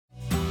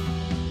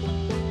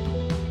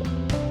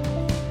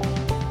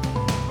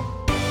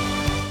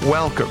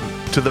Welcome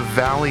to the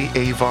Valley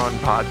Avon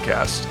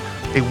Podcast,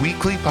 a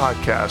weekly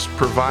podcast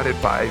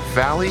provided by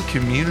Valley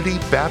Community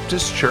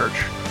Baptist Church,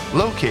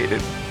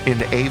 located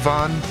in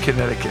Avon,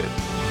 Connecticut.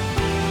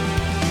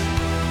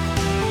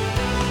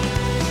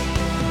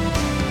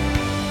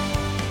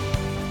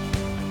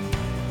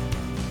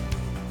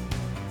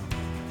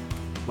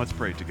 Let's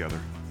pray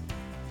together.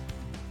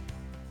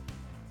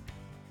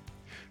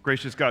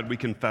 Gracious God, we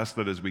confess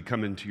that as we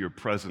come into your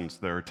presence,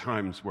 there are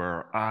times where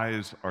our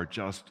eyes are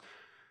just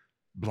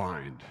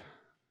blind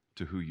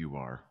to who you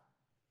are.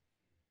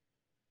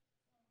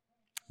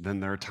 Then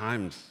there are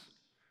times,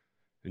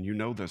 and you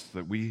know this,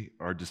 that we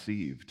are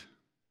deceived.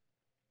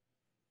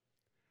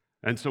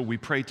 And so we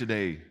pray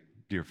today,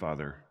 dear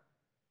Father,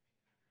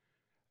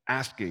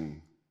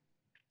 asking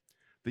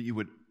that you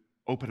would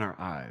open our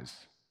eyes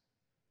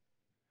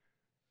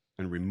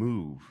and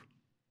remove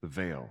the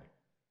veil,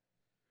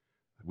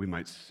 that we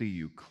might see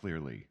you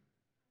clearly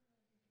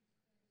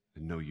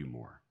and know you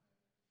more.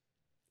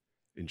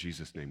 In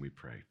Jesus' name we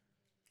pray.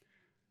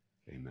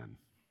 Amen.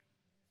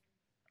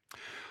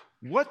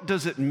 What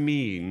does it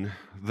mean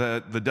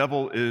that the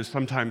devil is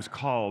sometimes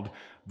called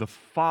the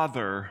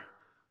father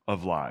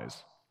of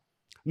lies?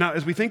 Now,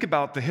 as we think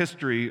about the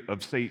history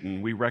of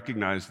Satan, we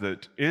recognize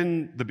that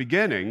in the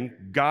beginning,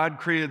 God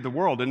created the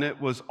world and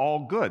it was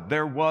all good.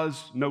 There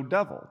was no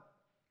devil.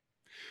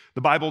 The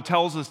Bible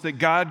tells us that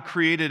God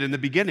created in the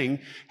beginning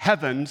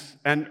heavens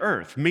and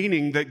earth,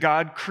 meaning that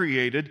God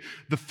created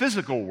the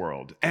physical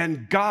world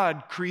and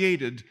God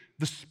created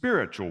the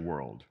spiritual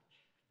world.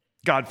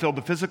 God filled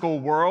the physical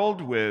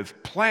world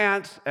with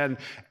plants and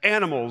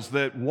animals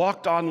that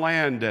walked on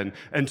land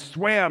and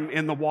swam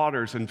in the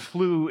waters and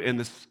flew in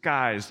the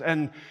skies.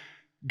 And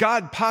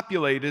God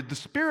populated the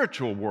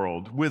spiritual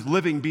world with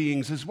living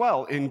beings as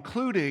well,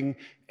 including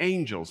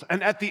angels.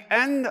 And at the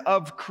end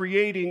of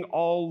creating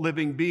all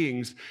living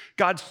beings,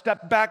 God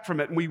stepped back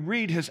from it, and we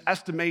read his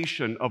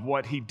estimation of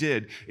what he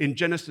did in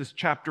Genesis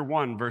chapter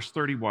 1, verse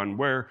 31,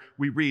 where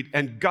we read,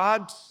 "And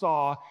God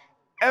saw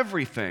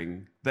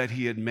everything that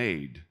he had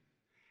made,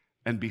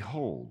 and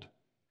behold,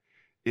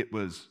 it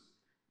was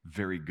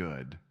very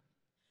good."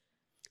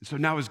 So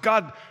now as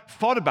God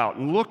thought about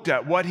and looked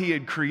at what he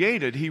had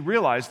created, he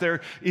realized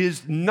there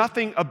is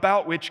nothing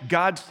about which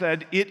God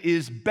said it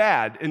is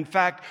bad. In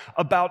fact,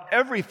 about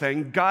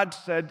everything, God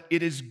said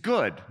it is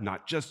good.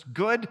 Not just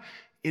good,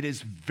 it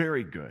is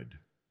very good.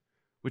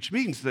 Which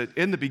means that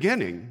in the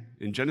beginning,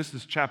 in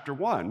Genesis chapter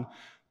 1,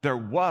 there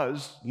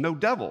was no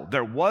devil.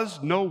 There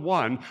was no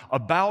one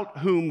about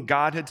whom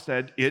God had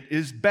said it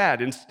is bad.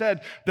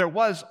 Instead, there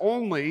was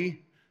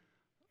only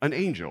an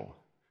angel,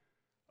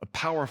 a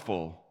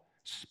powerful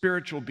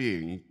spiritual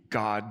being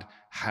God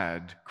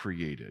had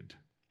created.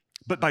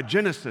 But by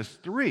Genesis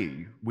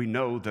 3, we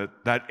know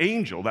that that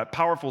angel, that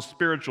powerful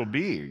spiritual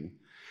being,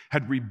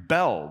 had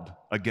rebelled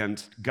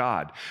against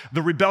God.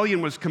 The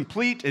rebellion was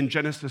complete in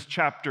Genesis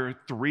chapter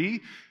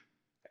 3.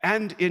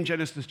 And in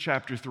Genesis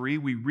chapter 3,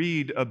 we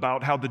read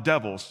about how the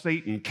devil,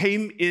 Satan,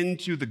 came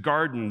into the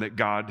garden that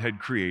God had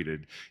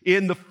created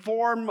in the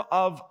form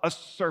of a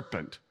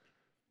serpent.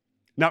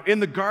 Now, in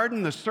the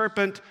garden, the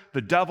serpent,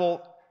 the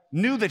devil,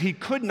 knew that he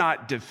could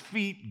not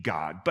defeat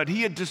God, but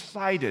he had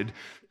decided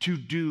to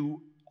do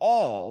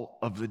all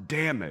of the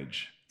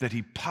damage that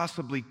he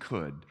possibly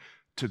could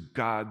to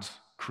God's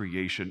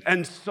creation.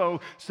 And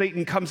so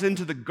Satan comes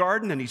into the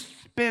garden and he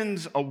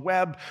spins a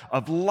web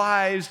of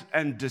lies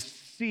and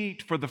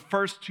deceit for the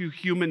first two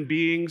human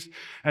beings.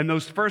 And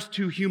those first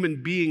two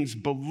human beings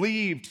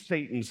believed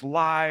Satan's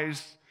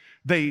lies.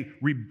 They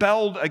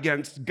rebelled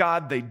against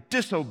God, they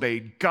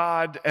disobeyed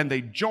God, and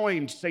they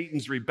joined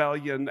Satan's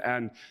rebellion,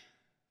 and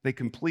they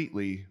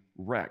completely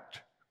wrecked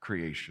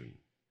creation,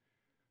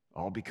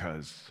 all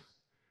because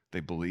they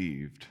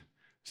believed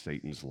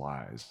Satan's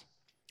lies.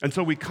 And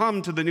so we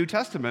come to the New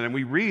Testament and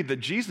we read that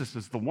Jesus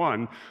is the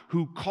one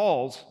who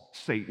calls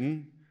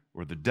Satan,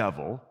 or the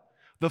devil,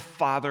 the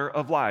father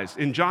of lies.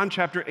 In John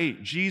chapter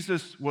 8,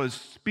 Jesus was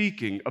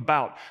speaking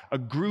about a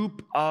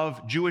group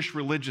of Jewish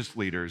religious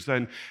leaders,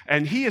 and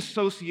he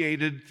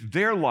associated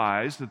their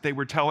lies that they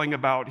were telling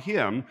about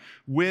him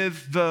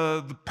with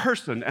the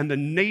person and the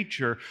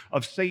nature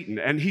of Satan.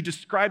 And he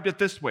described it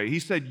this way. He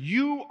said,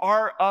 "You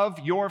are of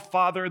your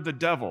father, the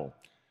devil,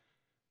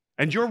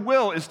 and your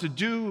will is to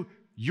do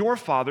your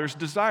father's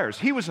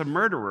desires." He was a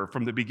murderer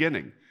from the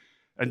beginning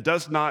and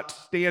does not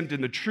stand in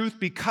the truth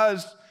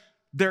because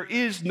there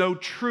is no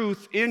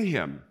truth in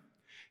him.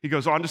 He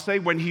goes on to say,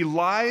 when he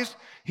lies,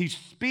 he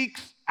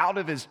speaks out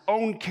of his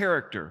own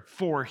character,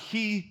 for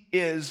he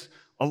is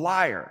a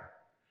liar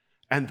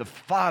and the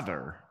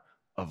father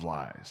of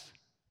lies.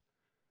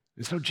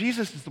 And so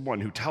Jesus is the one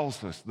who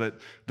tells us that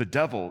the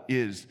devil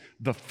is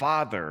the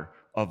father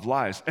of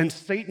lies, and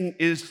Satan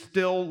is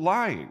still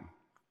lying.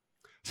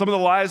 Some of the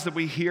lies that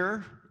we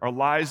hear are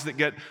lies that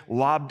get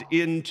lobbed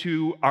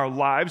into our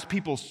lives.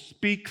 People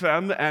speak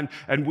them,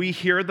 and we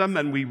hear them,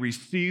 and we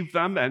receive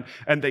them,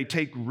 and they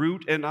take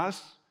root in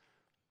us.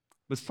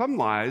 But some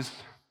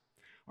lies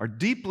are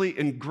deeply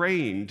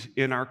ingrained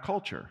in our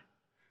culture.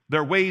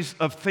 They're ways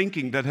of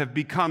thinking that have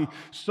become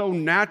so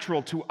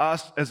natural to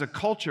us as a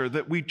culture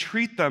that we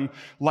treat them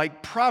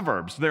like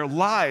proverbs. They're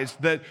lies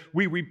that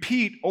we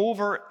repeat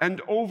over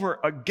and over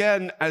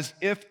again as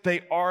if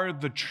they are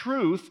the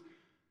truth,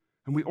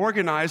 and we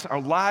organize our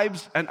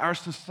lives and our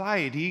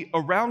society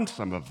around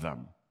some of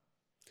them.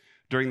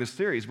 During this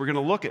series, we're going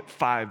to look at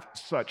 5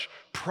 such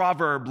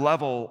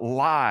proverb-level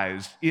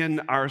lies in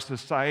our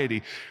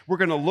society. We're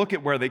going to look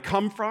at where they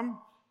come from.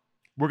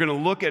 We're going to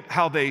look at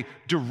how they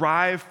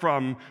derive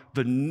from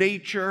the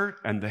nature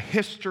and the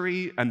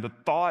history and the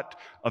thought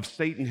of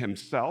Satan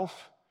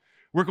himself.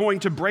 We're going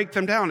to break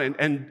them down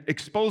and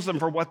expose them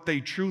for what they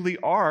truly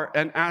are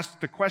and ask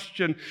the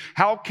question,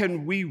 how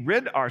can we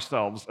rid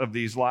ourselves of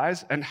these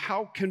lies, and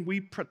how can we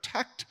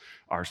protect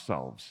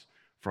ourselves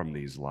from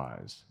these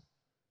lies?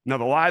 Now,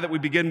 the lie that we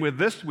begin with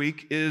this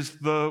week is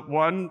the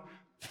one,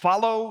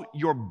 follow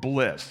your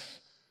bliss.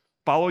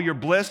 Follow your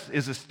bliss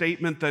is a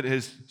statement that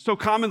is so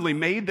commonly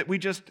made that we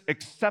just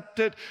accept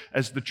it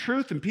as the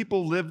truth, and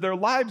people live their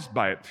lives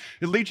by it.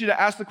 It leads you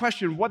to ask the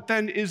question, what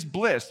then is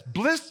bliss?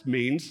 Bliss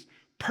means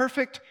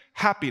perfect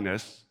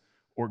happiness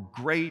or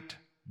great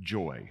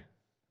joy.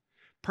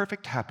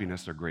 Perfect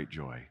happiness or great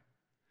joy.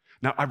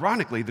 Now,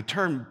 ironically, the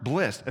term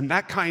bliss and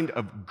that kind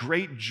of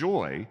great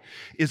joy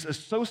is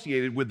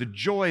associated with the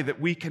joy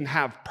that we can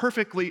have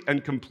perfectly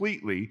and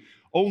completely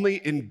only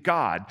in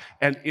God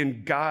and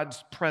in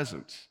God's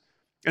presence.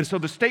 And so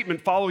the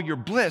statement, follow your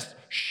bliss,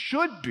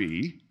 should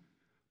be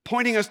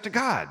pointing us to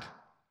God,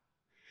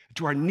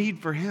 to our need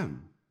for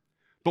Him.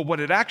 But what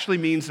it actually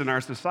means in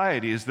our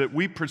society is that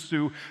we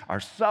pursue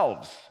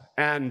ourselves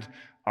and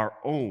our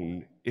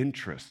own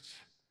interests.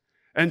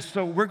 And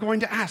so we're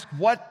going to ask,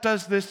 what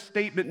does this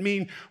statement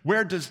mean?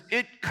 Where does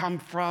it come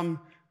from?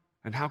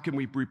 And how can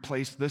we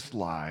replace this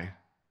lie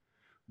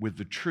with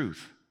the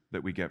truth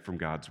that we get from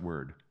God's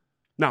Word?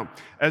 Now,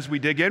 as we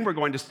dig in, we're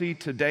going to see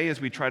today,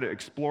 as we try to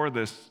explore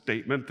this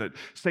statement, that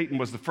Satan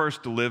was the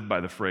first to live by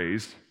the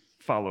phrase,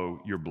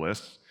 follow your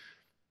bliss.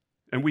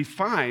 And we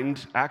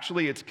find,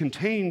 actually, it's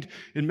contained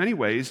in many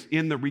ways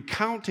in the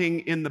recounting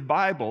in the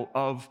Bible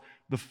of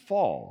the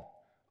fall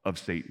of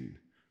Satan.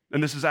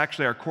 And this is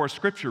actually our core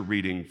scripture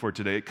reading for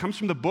today. It comes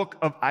from the book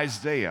of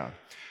Isaiah,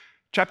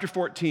 chapter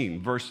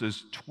 14,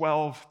 verses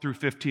 12 through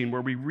 15,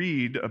 where we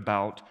read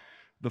about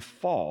the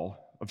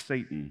fall of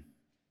Satan.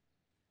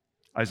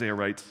 Isaiah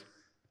writes,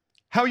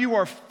 "How you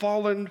are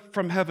fallen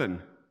from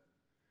heaven,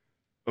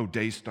 O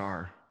day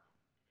star,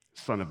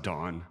 son of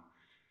dawn.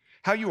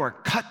 How you are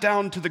cut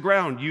down to the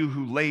ground, you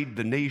who laid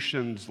the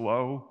nations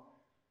low.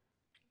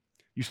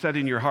 You said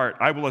in your heart,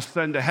 I will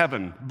ascend to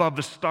heaven above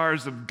the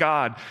stars of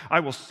God. I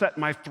will set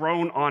my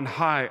throne on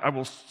high. I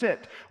will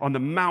sit on the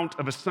mount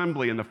of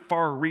assembly in the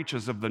far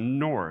reaches of the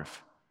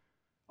north.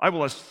 I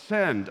will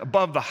ascend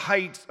above the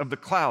heights of the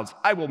clouds.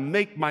 I will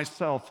make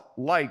myself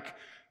like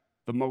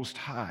the Most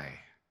High.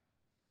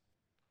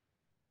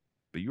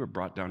 But you are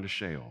brought down to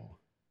Sheol,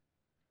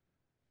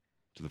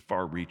 to the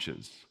far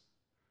reaches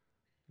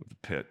of the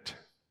pit."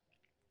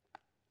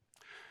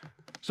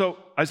 So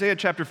Isaiah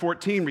chapter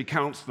 14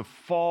 recounts the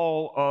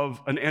fall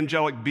of an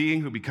angelic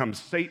being who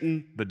becomes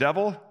Satan, the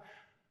devil.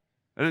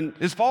 And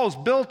his fall is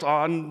built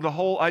on the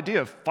whole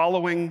idea of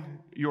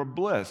following your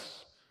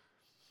bliss.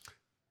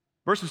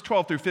 Verses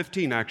 12 through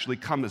 15 actually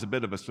come as a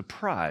bit of a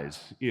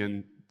surprise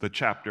in the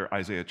chapter,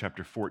 Isaiah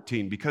chapter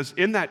 14, because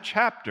in that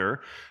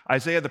chapter,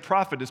 Isaiah the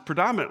prophet is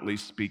predominantly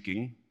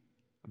speaking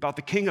about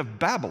the king of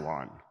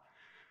Babylon.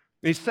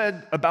 He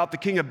said about the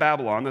king of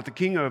Babylon that the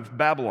king of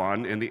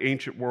Babylon in the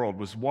ancient world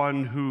was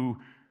one who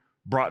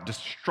brought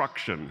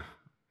destruction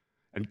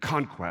and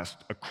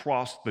conquest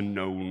across the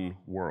known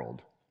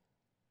world.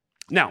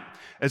 Now,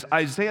 as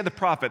Isaiah the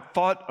prophet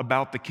thought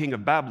about the king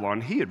of Babylon,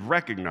 he had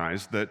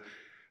recognized that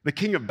the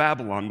king of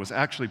Babylon was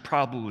actually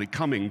probably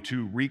coming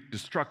to wreak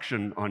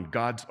destruction on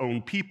God's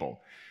own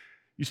people.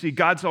 You see,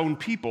 God's own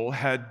people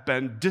had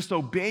been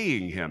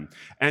disobeying him.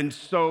 And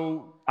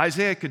so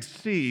Isaiah could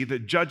see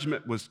that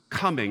judgment was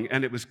coming,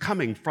 and it was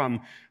coming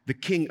from the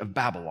king of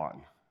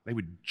Babylon. They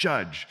would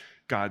judge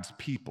God's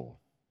people.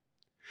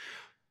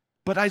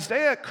 But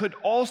Isaiah could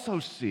also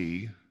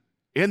see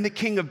in the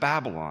king of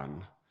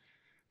Babylon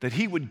that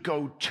he would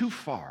go too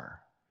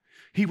far.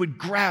 He would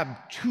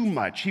grab too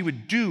much. He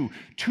would do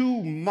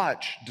too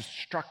much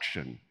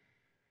destruction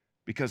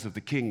because of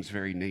the king's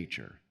very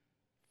nature.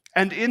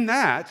 And in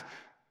that,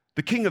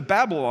 the king of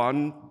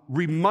Babylon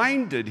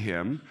reminded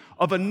him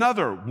of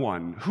another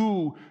one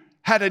who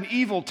had an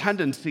evil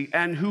tendency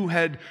and who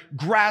had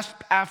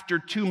grasped after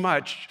too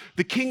much.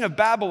 The king of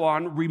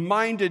Babylon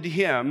reminded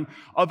him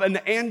of an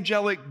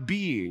angelic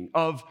being,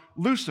 of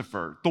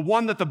Lucifer, the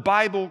one that the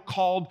Bible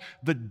called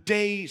the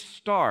day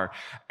star.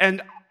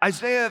 And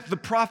Isaiah the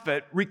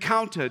prophet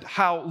recounted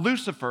how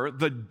Lucifer,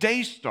 the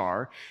day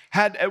star,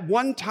 had at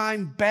one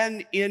time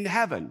been in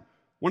heaven,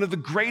 one of the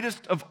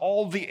greatest of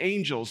all the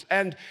angels,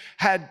 and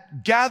had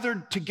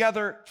gathered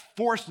together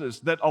forces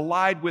that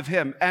allied with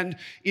him, and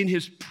in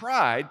his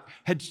pride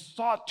had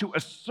sought to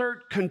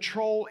assert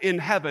control in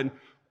heaven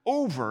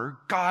over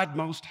God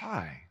Most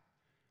High.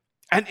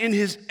 And in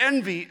his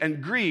envy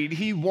and greed,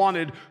 he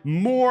wanted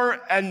more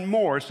and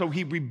more, so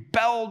he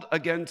rebelled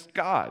against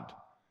God.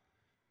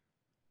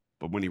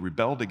 But when he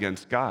rebelled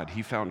against God,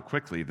 he found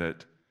quickly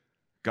that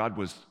God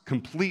was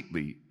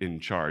completely in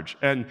charge.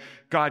 And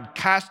God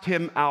cast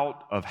him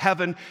out of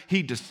heaven.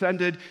 He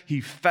descended,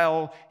 he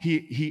fell,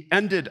 he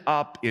ended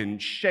up in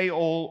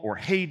Sheol or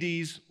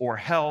Hades or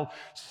hell,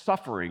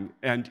 suffering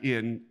and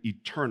in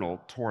eternal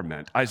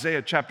torment.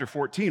 Isaiah chapter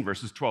 14,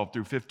 verses 12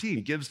 through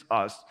 15 gives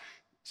us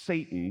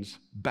Satan's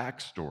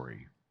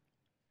backstory.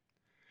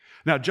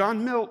 Now,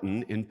 John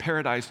Milton in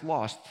Paradise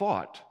Lost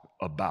thought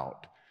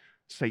about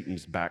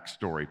Satan's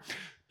backstory.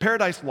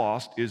 Paradise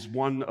Lost is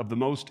one of the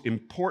most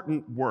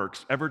important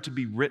works ever to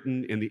be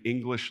written in the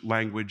English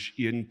language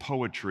in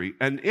poetry.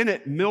 And in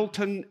it,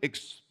 Milton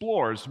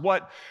explores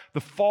what the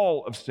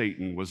fall of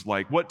Satan was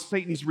like, what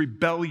Satan's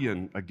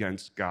rebellion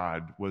against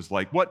God was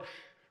like, what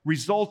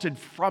resulted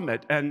from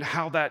it, and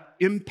how that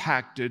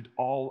impacted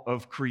all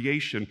of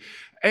creation.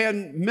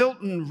 And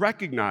Milton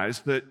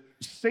recognized that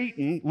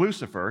Satan,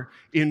 Lucifer,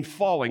 in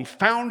falling,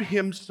 found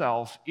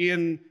himself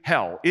in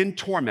hell, in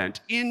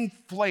torment, in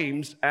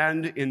flames,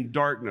 and in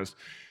darkness.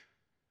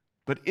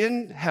 But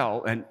in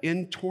hell and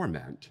in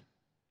torment,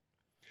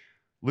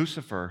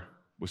 Lucifer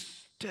was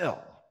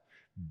still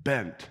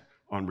bent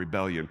on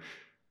rebellion.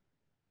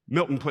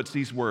 Milton puts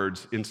these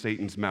words in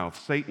Satan's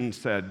mouth. Satan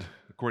said,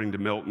 according to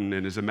Milton,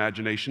 in his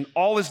imagination,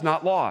 all is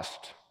not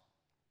lost.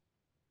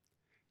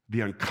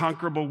 The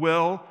unconquerable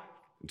will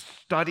and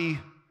study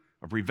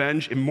of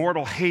revenge,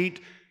 immortal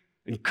hate,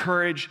 and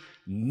courage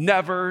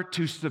never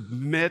to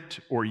submit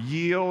or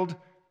yield.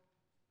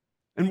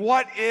 And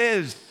what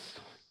is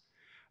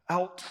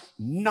else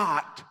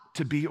not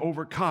to be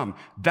overcome?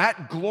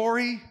 That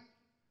glory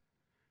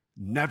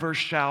never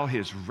shall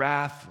his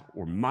wrath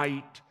or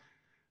might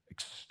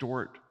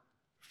extort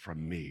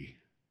from me.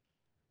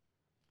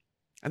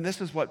 And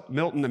this is what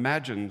Milton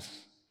imagines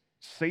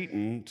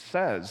Satan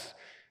says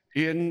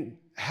in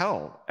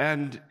hell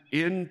and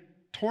in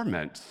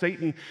torment.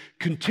 Satan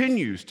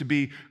continues to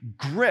be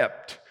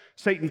gripped.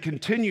 Satan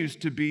continues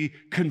to be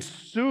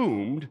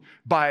consumed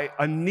by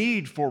a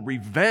need for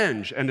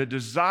revenge and a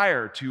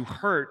desire to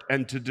hurt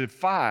and to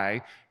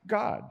defy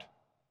God.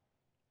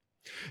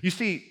 You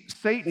see,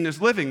 Satan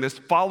is living this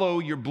follow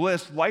your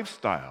bliss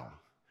lifestyle.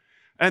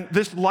 And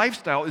this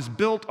lifestyle is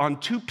built on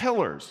two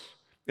pillars.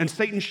 And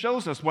Satan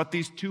shows us what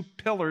these two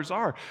pillars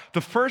are.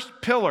 The first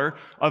pillar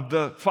of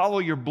the follow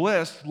your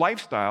bliss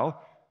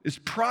lifestyle is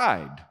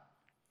pride.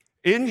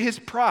 In his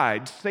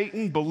pride,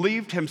 Satan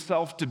believed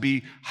himself to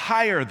be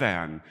higher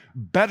than,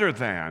 better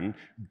than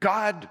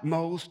God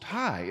Most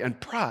High. And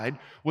pride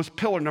was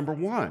pillar number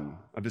one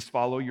of his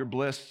follow your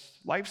bliss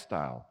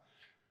lifestyle.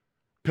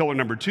 Pillar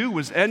number two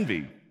was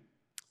envy,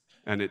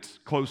 and its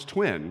close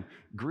twin,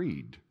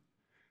 greed.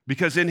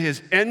 Because in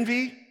his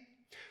envy,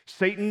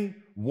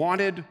 Satan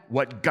wanted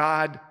what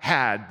God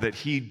had that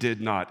he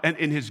did not. And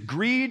in his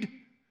greed,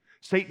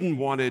 Satan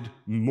wanted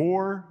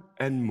more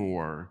and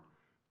more.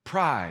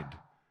 Pride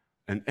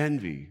and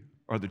envy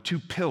are the two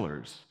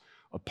pillars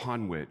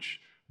upon which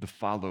the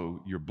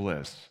follow your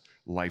bliss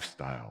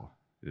lifestyle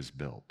is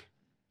built.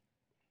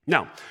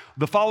 Now,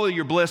 the follow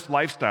your bliss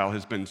lifestyle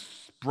has been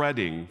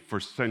spreading for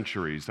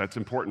centuries. That's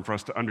important for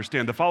us to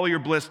understand. The follow your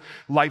bliss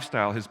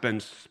lifestyle has been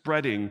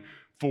spreading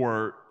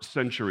for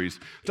centuries.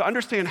 To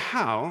understand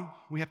how,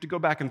 we have to go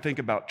back and think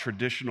about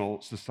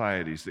traditional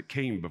societies that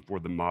came before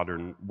the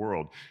modern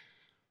world.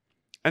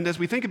 And as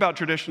we think about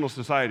traditional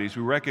societies,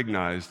 we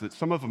recognize that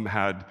some of them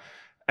had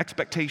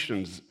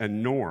expectations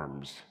and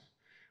norms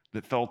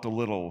that felt a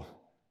little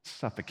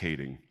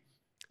suffocating.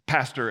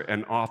 Pastor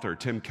and author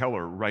Tim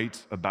Keller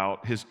writes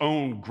about his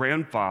own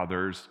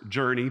grandfather's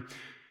journey.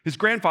 His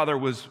grandfather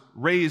was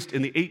raised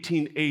in the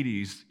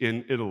 1880s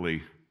in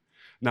Italy.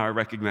 Now, I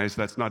recognize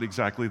that's not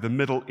exactly the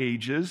Middle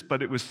Ages,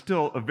 but it was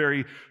still a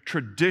very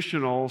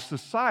traditional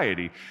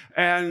society.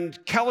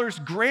 And Keller's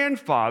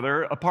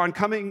grandfather, upon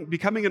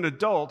becoming an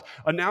adult,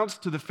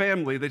 announced to the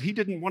family that he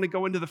didn't want to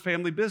go into the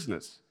family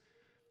business.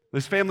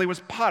 His family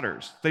was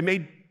potters. They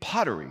made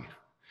pottery.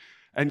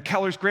 And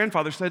Keller's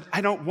grandfather said,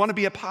 I don't want to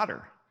be a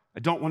potter. I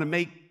don't want to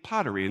make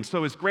pottery. And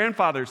so his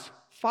grandfather's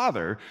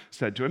father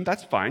said to him,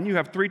 that's fine, you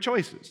have three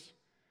choices.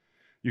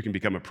 You can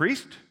become a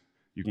priest,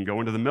 you can go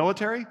into the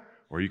military,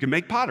 or you can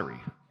make pottery.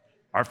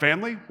 Our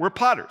family, we're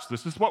potters.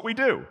 This is what we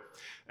do.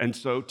 And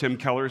so Tim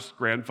Keller's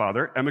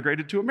grandfather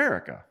emigrated to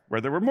America,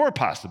 where there were more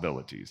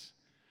possibilities.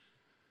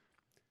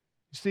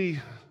 You see,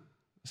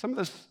 some of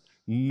the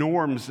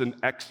norms and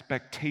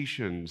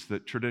expectations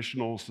that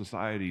traditional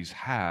societies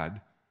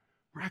had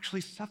were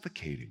actually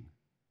suffocating.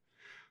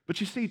 But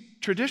you see,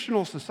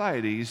 traditional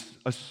societies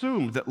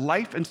assumed that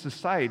life and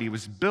society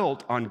was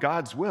built on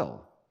God's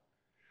will.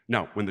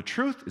 Now, when the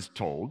truth is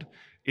told,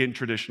 in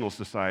traditional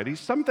societies,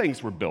 some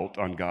things were built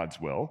on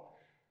God's will,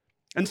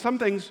 and some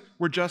things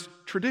were just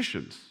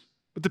traditions.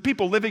 But the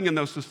people living in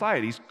those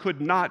societies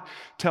could not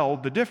tell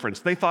the difference.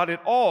 They thought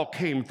it all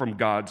came from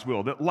God's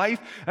will, that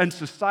life and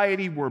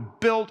society were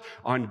built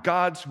on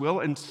God's will,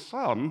 and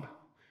some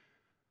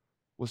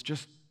was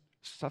just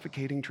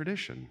suffocating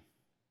tradition.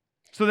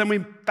 So then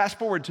we fast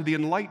forward to the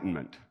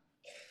Enlightenment.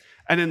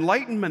 And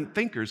Enlightenment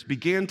thinkers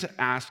began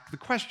to ask the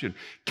question,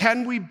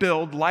 can we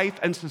build life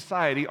and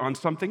society on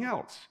something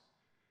else?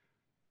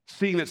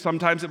 Seeing that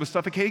sometimes it was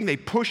suffocating, they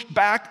pushed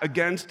back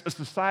against a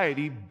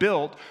society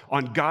built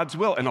on God's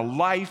will and a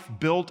life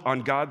built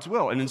on God's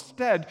will. And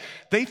instead,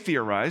 they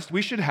theorized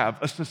we should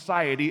have a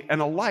society and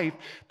a life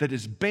that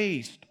is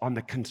based on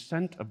the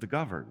consent of the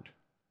governed.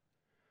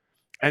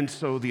 And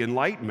so the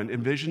Enlightenment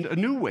envisioned a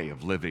new way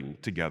of living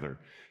together.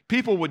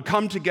 People would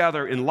come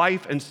together in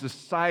life and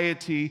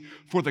society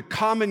for the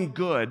common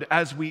good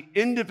as we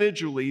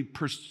individually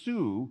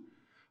pursue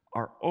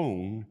our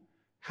own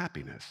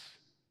happiness.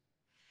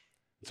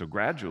 So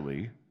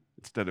gradually,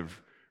 instead of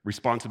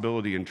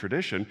responsibility and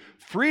tradition,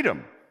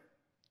 freedom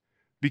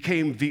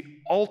became the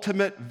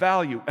ultimate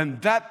value. And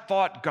that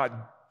thought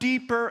got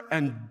deeper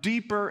and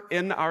deeper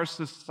in our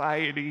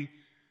society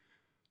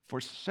for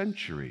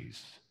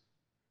centuries.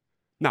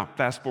 Now,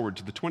 fast forward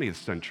to the 20th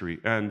century,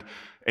 and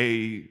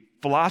a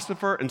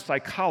philosopher and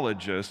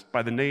psychologist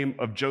by the name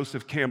of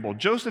Joseph Campbell.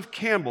 Joseph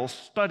Campbell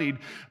studied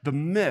the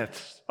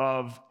myths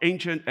of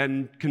ancient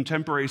and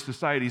contemporary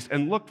societies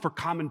and looked for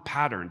common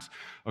patterns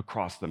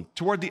across them.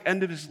 Toward the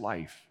end of his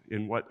life,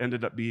 in what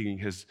ended up being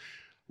his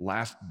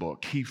last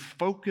book, he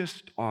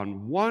focused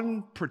on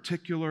one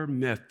particular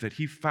myth that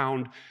he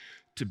found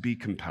to be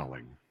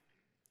compelling.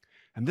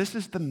 And this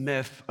is the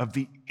myth of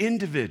the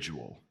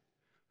individual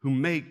who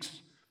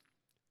makes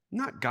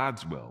not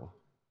God's will,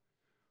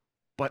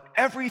 but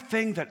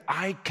everything that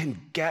I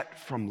can get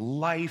from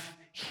life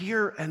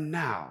here and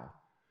now,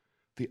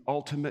 the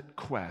ultimate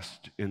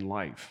quest in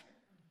life.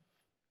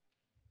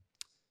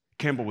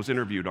 Campbell was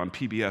interviewed on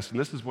PBS, and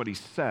this is what he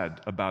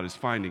said about his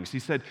findings. He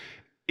said,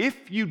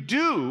 if you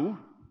do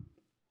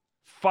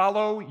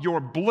follow your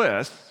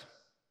bliss,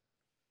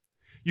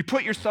 you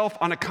put yourself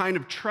on a kind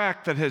of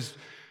track that has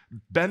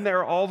been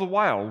there all the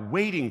while,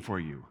 waiting for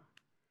you.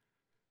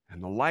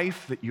 And the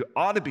life that you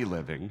ought to be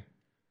living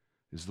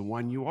is the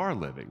one you are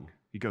living.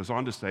 He goes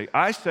on to say,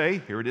 I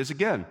say, here it is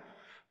again,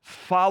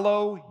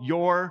 follow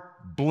your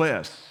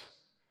bliss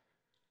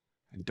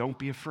and don't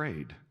be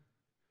afraid.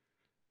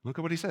 Look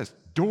at what he says.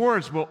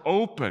 Doors will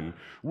open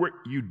where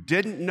you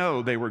didn't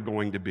know they were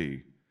going to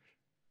be.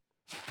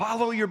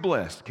 Follow your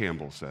bliss,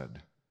 Campbell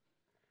said.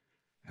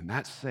 And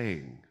that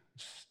saying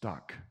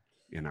stuck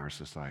in our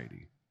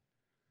society.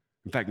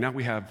 In fact, now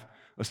we have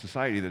a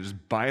society that is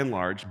by and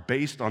large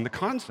based on the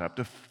concept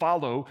of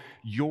follow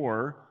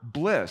your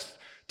bliss.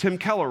 Tim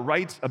Keller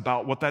writes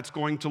about what that's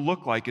going to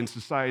look like in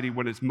society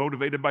when it's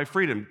motivated by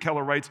freedom.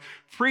 Keller writes,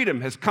 freedom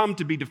has come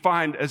to be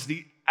defined as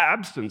the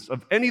absence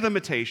of any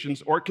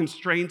limitations or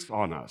constraints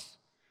on us.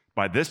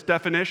 By this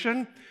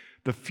definition,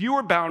 the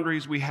fewer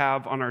boundaries we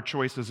have on our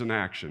choices and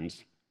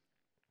actions,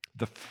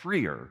 the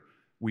freer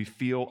we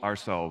feel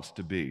ourselves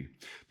to be.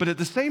 But at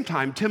the same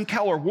time, Tim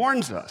Keller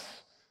warns us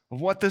of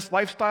what this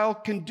lifestyle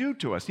can do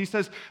to us. He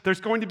says there's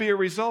going to be a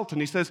result,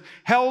 and he says,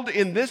 held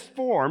in this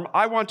form,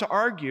 I want to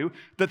argue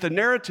that the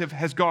narrative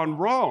has gone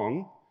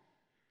wrong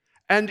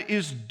and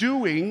is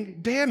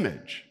doing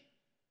damage.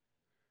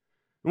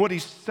 And what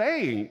he's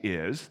saying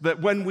is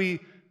that when we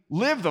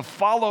live the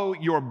follow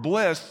your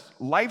bliss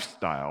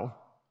lifestyle,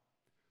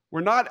 we're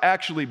not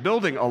actually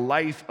building a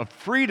life of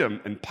freedom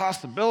and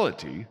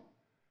possibility.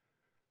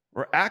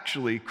 We're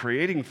actually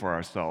creating for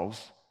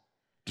ourselves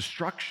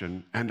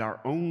destruction and our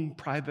own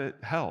private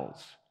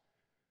hells.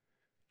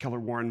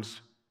 Keller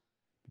warns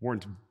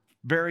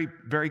very,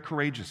 very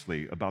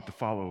courageously about the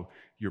follow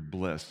your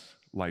bliss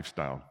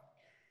lifestyle.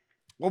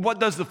 Well, what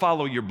does the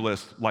follow your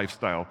bliss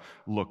lifestyle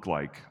look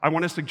like? I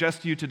want to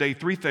suggest to you today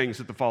 3 things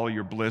that the follow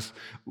your bliss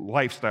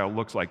lifestyle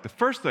looks like. The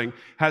first thing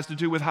has to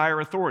do with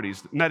higher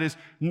authorities, and that is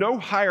no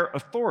higher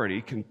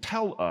authority can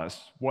tell us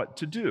what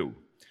to do.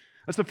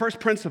 That's the first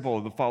principle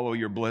of the follow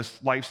your bliss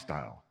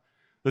lifestyle.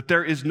 That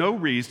there is no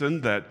reason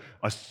that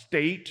a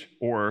state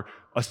or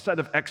a set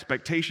of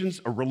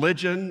expectations, a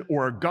religion,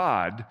 or a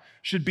God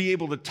should be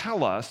able to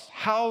tell us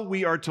how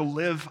we are to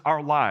live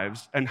our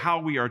lives and how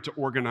we are to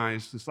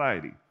organize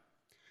society.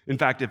 In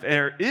fact, if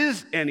there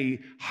is any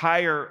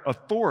higher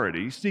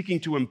authority seeking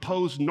to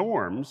impose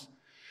norms,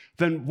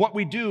 then what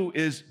we do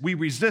is we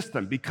resist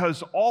them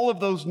because all of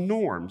those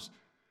norms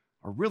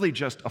are really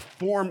just a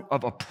form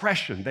of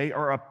oppression. They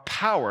are a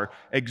power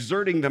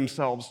exerting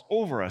themselves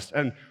over us.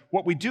 And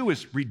what we do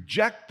is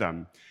reject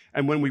them.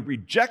 And when we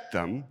reject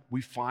them,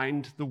 we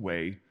find the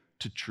way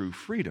to true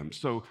freedom.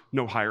 So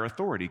no higher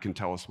authority can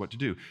tell us what to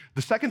do.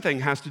 The second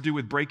thing has to do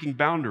with breaking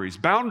boundaries.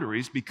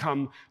 Boundaries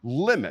become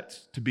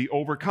limits to be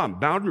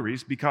overcome.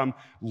 Boundaries become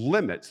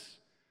limits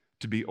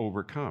to be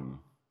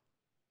overcome.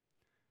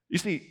 You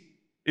see,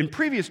 in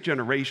previous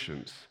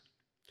generations,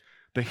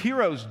 the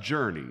hero's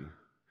journey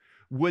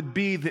would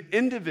be the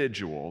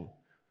individual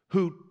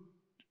who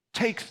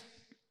takes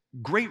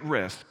great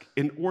risk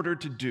in order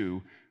to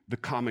do the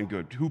common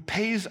good, who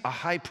pays a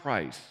high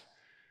price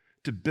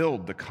to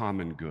build the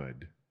common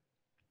good.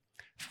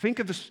 Think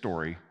of the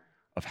story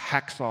of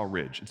Hacksaw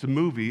Ridge. It's a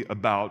movie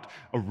about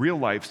a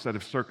real-life set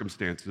of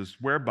circumstances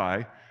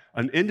whereby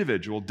an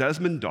individual,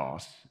 Desmond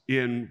Doss,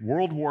 in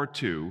World War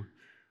II,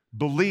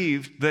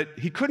 believed that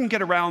he couldn't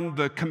get around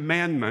the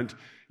commandment,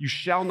 "You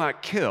shall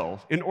not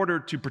kill," in order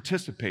to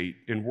participate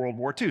in World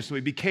War II. So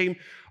he became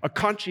a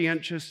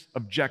conscientious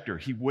objector.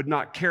 He would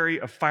not carry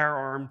a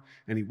firearm,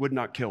 and he would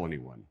not kill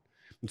anyone.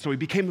 And so he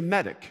became a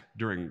medic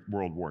during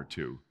World War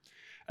II.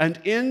 And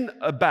in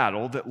a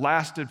battle that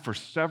lasted for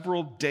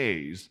several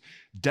days,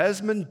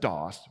 Desmond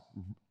Doss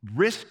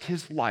risked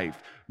his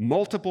life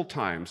multiple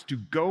times to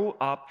go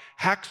up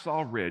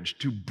Hacksaw Ridge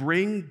to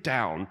bring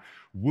down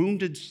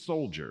wounded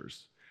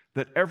soldiers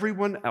that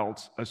everyone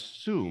else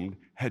assumed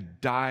had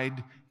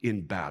died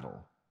in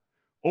battle.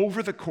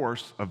 Over the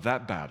course of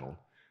that battle,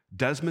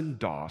 Desmond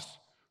Doss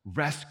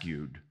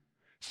rescued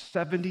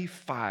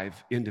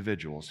 75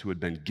 individuals who had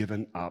been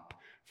given up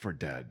for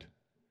dead.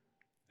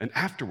 And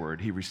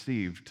afterward, he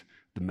received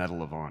the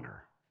Medal of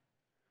Honor.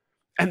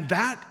 And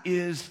that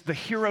is the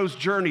hero's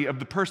journey of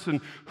the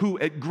person who,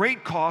 at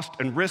great cost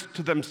and risk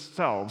to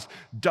themselves,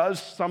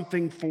 does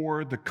something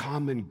for the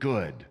common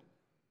good.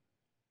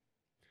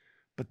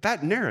 But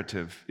that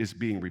narrative is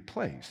being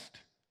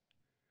replaced.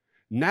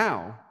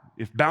 Now,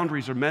 if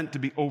boundaries are meant to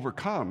be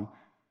overcome,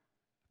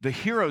 the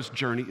hero's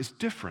journey is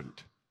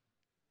different.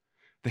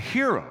 The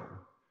hero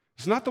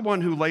is not the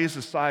one who lays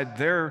aside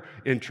their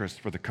interests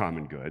for the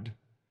common good.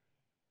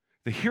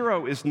 The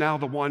hero is now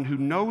the one who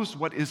knows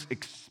what is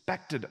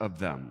expected of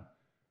them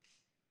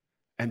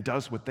and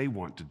does what they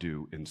want to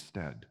do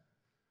instead,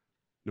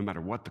 no matter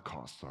what the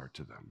costs are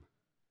to them.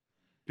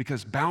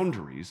 Because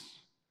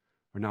boundaries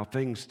are now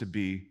things to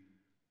be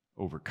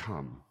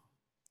overcome.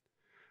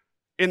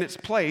 In its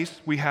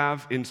place, we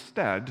have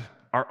instead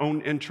our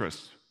own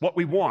interests. What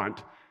we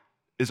want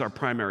is our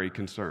primary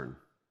concern.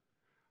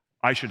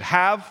 I should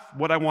have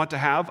what I want to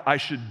have. I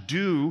should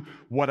do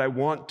what I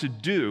want to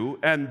do.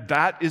 And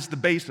that is the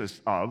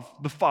basis of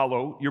the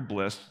follow your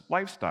bliss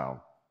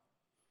lifestyle.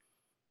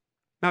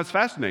 Now, it's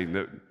fascinating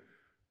that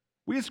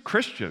we as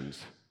Christians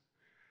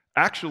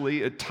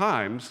actually at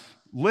times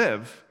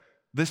live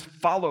this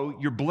follow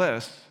your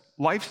bliss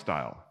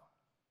lifestyle.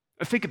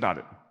 Think about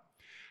it.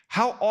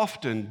 How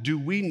often do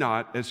we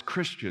not as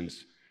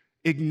Christians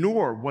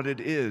ignore what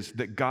it is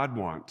that God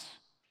wants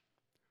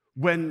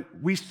when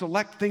we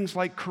select things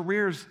like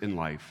careers in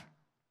life?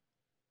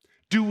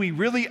 Do we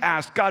really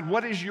ask, God,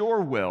 what is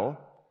your will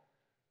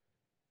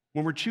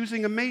when we're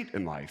choosing a mate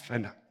in life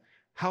and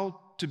how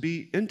to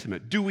be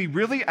intimate? Do we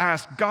really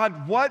ask,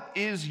 God, what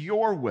is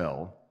your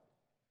will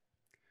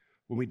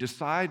when we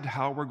decide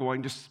how we're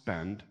going to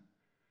spend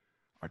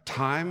our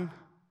time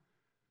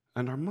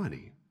and our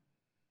money?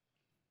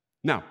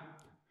 Now,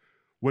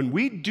 when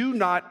we do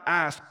not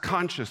ask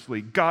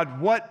consciously,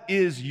 God, what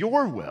is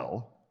your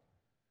will?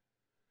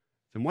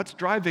 Then what's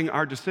driving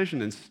our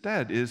decision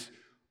instead is,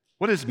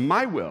 what is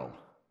my will?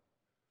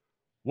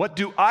 What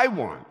do I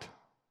want?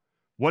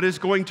 What is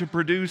going to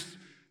produce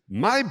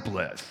my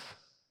bliss?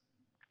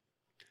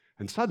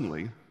 And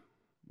suddenly,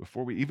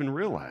 before we even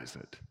realize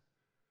it,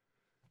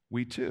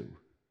 we too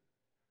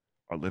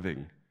are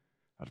living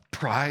out of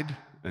pride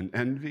and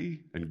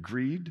envy and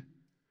greed,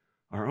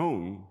 our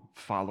own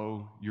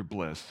follow your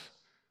bliss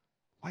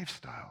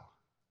lifestyle.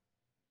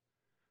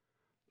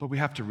 But we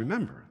have to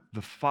remember,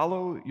 the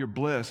follow your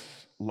bliss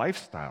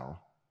lifestyle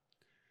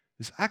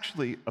is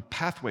actually a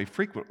pathway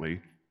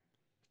frequently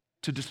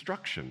to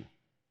destruction.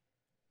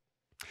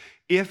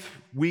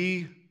 If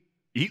we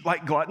eat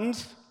like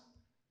gluttons,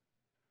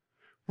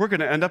 we're going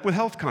to end up with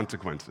health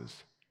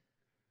consequences.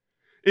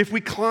 If we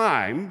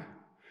climb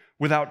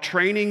without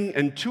training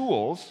and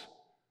tools,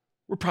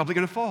 we're probably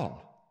going to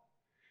fall.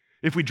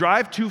 If we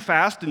drive too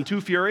fast and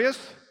too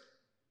furious,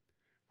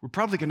 we're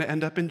probably going to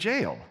end up in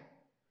jail.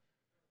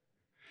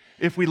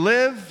 If we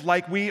live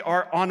like we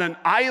are on an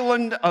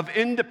island of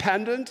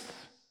independence,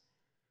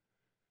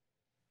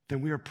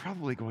 then we are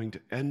probably going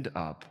to end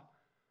up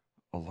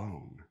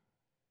alone.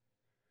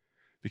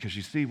 Because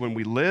you see, when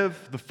we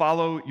live the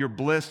follow your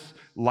bliss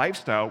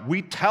lifestyle,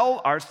 we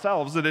tell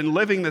ourselves that in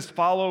living this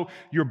follow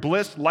your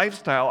bliss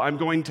lifestyle, I'm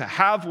going to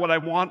have what I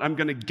want, I'm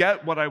going to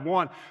get what I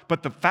want.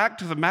 But the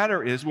fact of the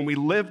matter is, when we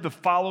live the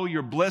follow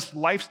your bliss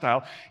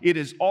lifestyle, it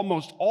is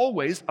almost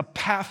always a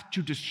path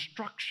to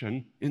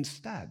destruction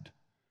instead.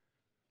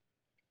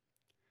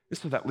 And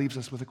so that leaves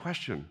us with a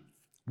question.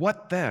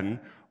 What then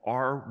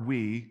are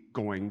we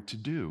going to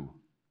do?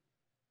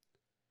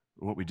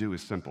 What we do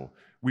is simple.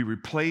 We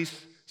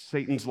replace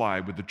Satan's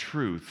lie with the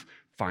truth,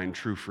 find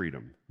true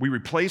freedom. We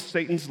replace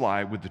Satan's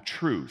lie with the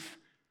truth,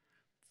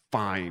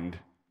 find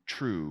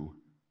true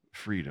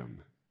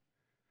freedom.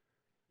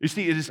 You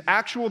see, it is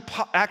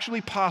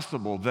actually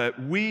possible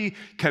that we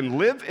can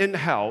live in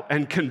hell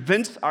and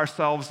convince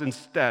ourselves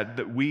instead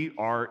that we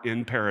are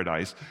in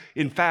paradise.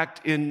 In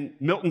fact, in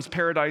Milton's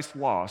Paradise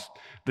Lost,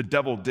 the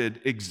devil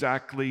did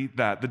exactly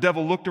that. The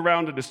devil looked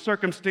around at his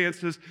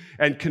circumstances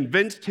and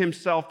convinced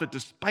himself that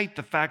despite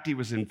the fact he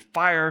was in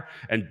fire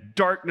and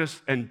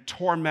darkness and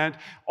torment,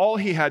 all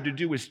he had to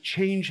do was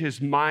change his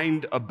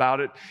mind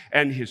about it,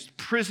 and his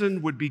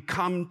prison would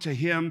become to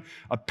him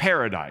a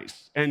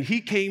paradise. And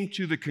he came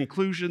to the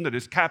conclusion that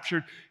is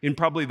captured in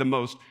probably the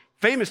most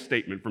famous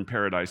statement from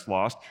Paradise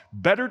Lost: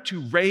 better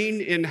to reign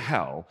in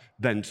hell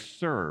than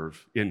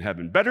serve in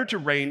heaven. Better to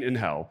reign in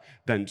hell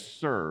than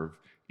serve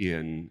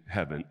in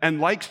heaven.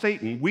 And like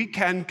Satan, we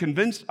can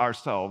convince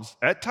ourselves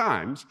at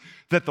times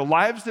that the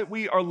lives that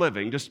we are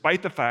living,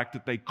 despite the fact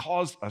that they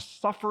cause us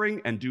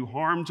suffering and do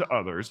harm to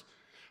others,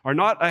 are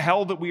not a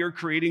hell that we are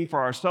creating for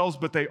ourselves,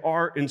 but they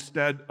are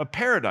instead a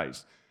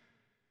paradise.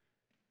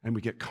 And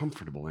we get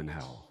comfortable in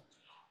hell.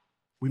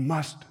 We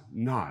must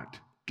not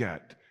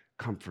get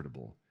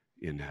comfortable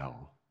in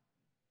hell.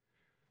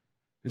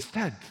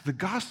 Instead, the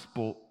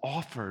gospel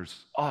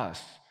offers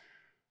us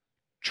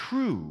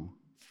true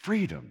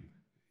freedom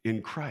in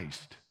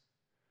Christ.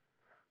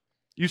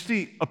 You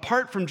see,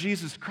 apart from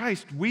Jesus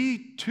Christ,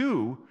 we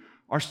too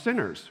are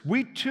sinners.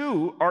 We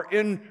too are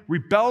in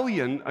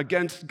rebellion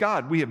against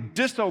God. We have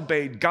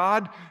disobeyed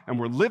God, and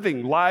we're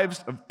living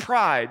lives of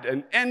pride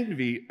and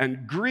envy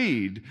and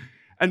greed.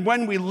 And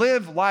when we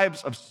live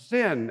lives of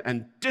sin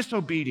and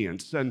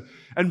disobedience and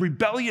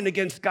rebellion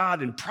against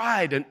God and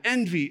pride and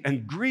envy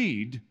and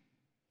greed,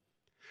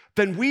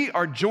 then we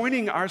are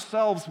joining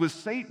ourselves with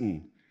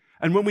Satan.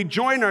 And when we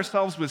join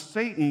ourselves with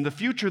Satan, the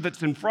future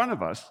that's in front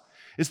of us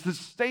is the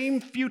same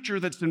future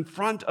that's in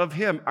front of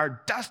him.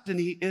 Our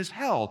destiny is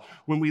hell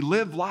when we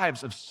live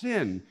lives of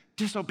sin,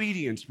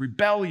 disobedience,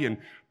 rebellion,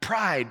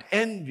 pride,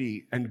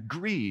 envy, and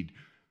greed.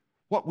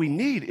 What we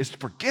need is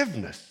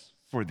forgiveness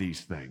for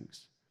these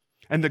things.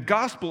 And the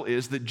gospel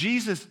is that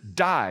Jesus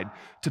died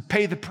to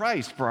pay the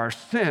price for our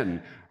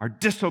sin, our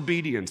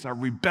disobedience, our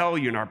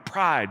rebellion, our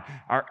pride,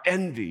 our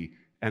envy,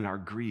 and our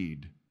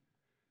greed.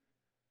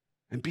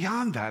 And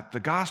beyond that, the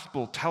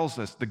gospel tells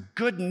us the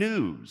good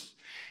news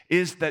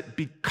is that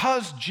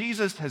because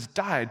Jesus has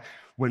died,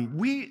 when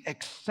we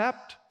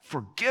accept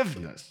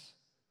forgiveness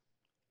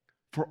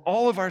for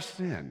all of our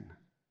sin,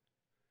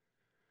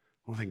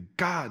 well, then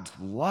God's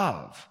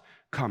love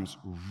comes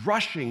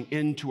rushing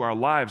into our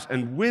lives.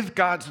 And with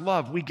God's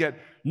love, we get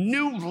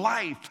new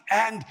life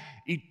and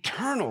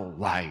eternal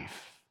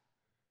life.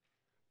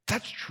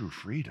 That's true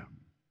freedom.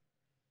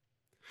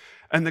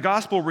 And the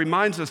gospel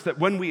reminds us that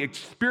when we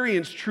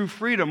experience true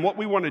freedom, what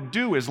we want to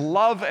do is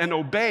love and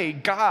obey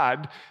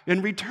God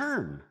in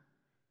return.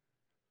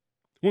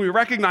 When we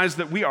recognize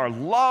that we are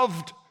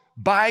loved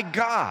by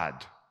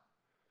God,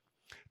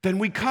 then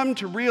we come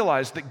to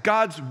realize that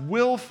God's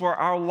will for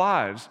our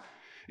lives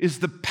is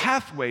the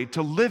pathway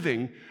to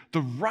living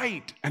the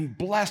right and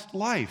blessed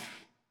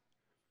life.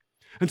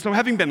 And so,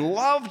 having been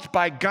loved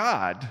by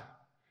God,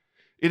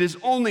 it is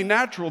only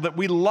natural that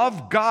we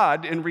love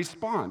God in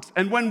response.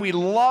 And when we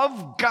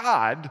love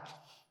God,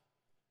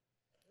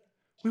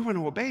 we want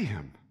to obey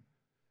him.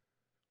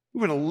 We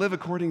want to live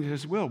according to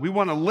his will. We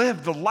want to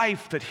live the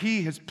life that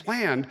he has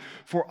planned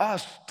for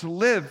us to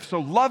live. So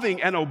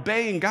loving and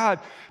obeying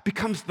God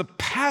becomes the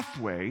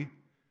pathway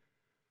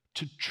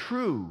to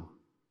true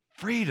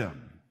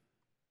freedom.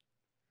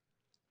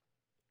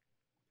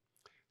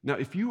 Now,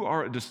 if you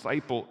are a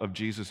disciple of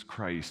Jesus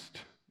Christ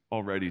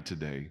already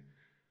today,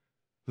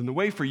 then the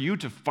way for you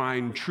to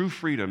find true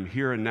freedom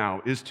here and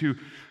now is to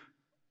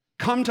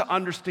come to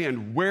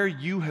understand where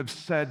you have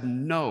said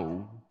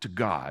no to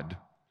God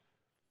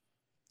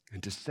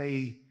and to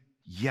say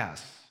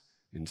yes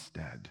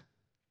instead.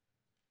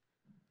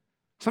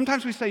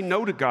 Sometimes we say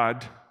no to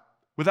God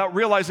without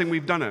realizing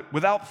we've done it,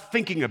 without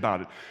thinking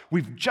about it.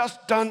 We've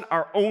just done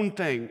our own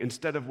thing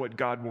instead of what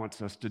God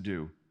wants us to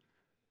do.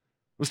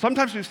 Well,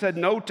 sometimes we've said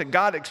no to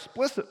God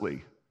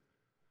explicitly.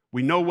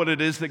 We know what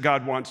it is that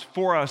God wants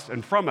for us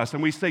and from us,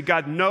 and we say,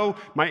 God, no,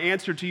 my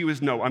answer to you is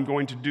no. I'm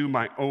going to do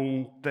my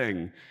own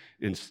thing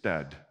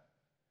instead.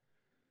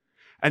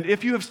 And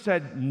if you have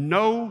said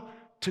no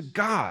to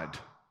God,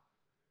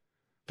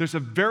 there's a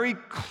very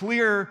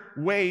clear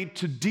way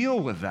to deal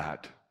with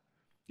that.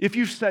 If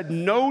you've said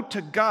no to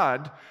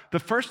God, the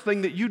first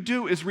thing that you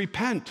do is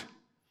repent.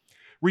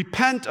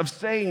 Repent of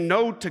saying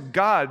no to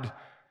God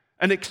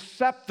and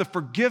accept the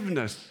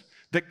forgiveness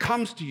that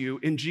comes to you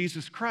in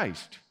Jesus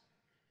Christ.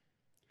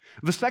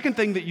 The second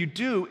thing that you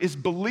do is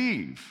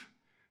believe.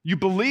 You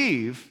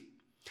believe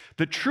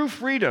that true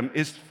freedom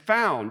is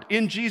found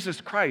in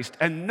Jesus Christ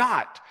and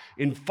not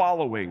in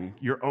following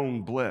your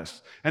own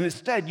bliss. And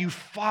instead, you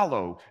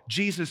follow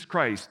Jesus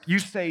Christ. You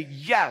say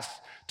yes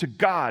to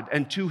God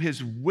and to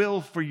his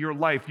will for your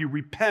life. You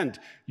repent,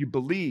 you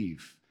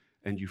believe,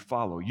 and you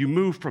follow. You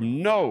move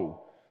from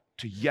no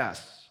to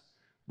yes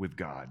with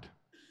God.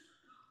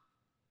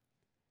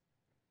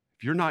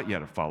 If you're not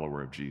yet a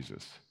follower of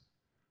Jesus,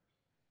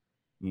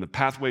 then the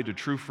pathway to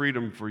true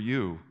freedom for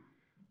you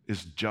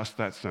is just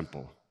that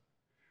simple.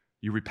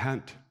 You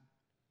repent.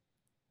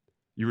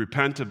 You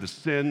repent of the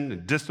sin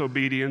and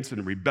disobedience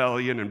and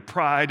rebellion and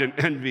pride and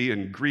envy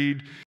and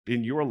greed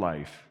in your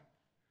life.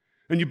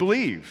 And you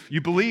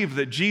believe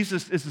that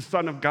Jesus is the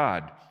Son of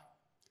God,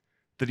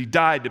 that he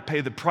died to pay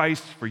the price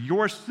for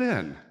your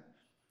sin,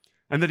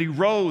 and that he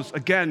rose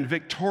again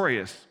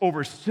victorious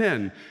over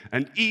sin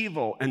and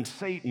evil and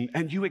Satan,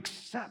 and you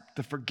accept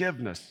the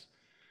forgiveness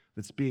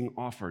that's being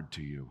offered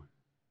to you.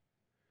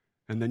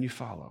 And then you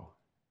follow.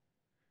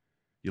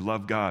 You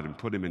love God and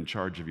put him in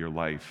charge of your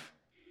life.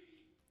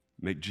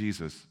 Make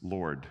Jesus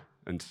Lord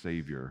and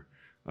Savior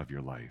of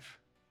your life.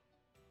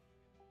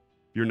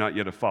 If you're not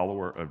yet a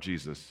follower of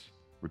Jesus,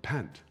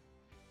 repent,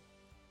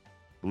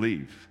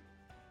 believe,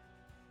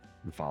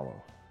 and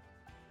follow.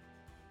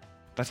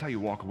 That's how you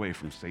walk away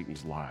from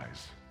Satan's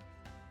lies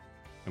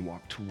and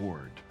walk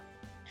toward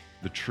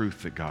the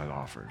truth that God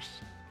offers.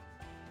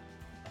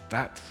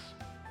 That's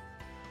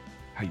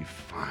how you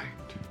find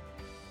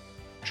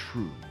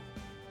true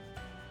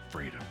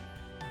freedom.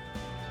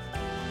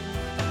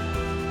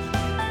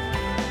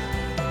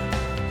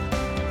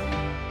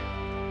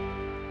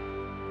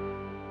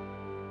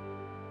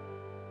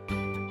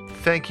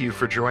 Thank you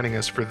for joining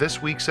us for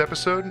this week's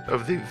episode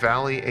of the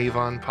Valley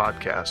Avon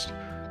podcast.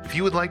 If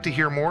you would like to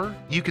hear more,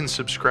 you can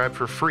subscribe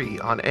for free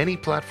on any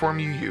platform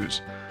you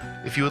use.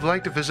 If you would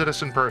like to visit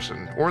us in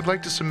person or would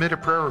like to submit a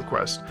prayer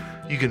request,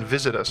 you can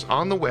visit us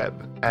on the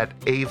web at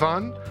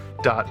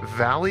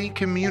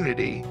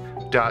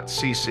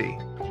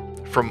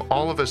avon.valleycommunity.cc. From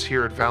all of us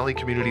here at Valley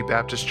Community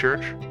Baptist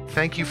Church,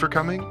 thank you for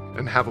coming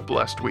and have a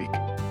blessed week.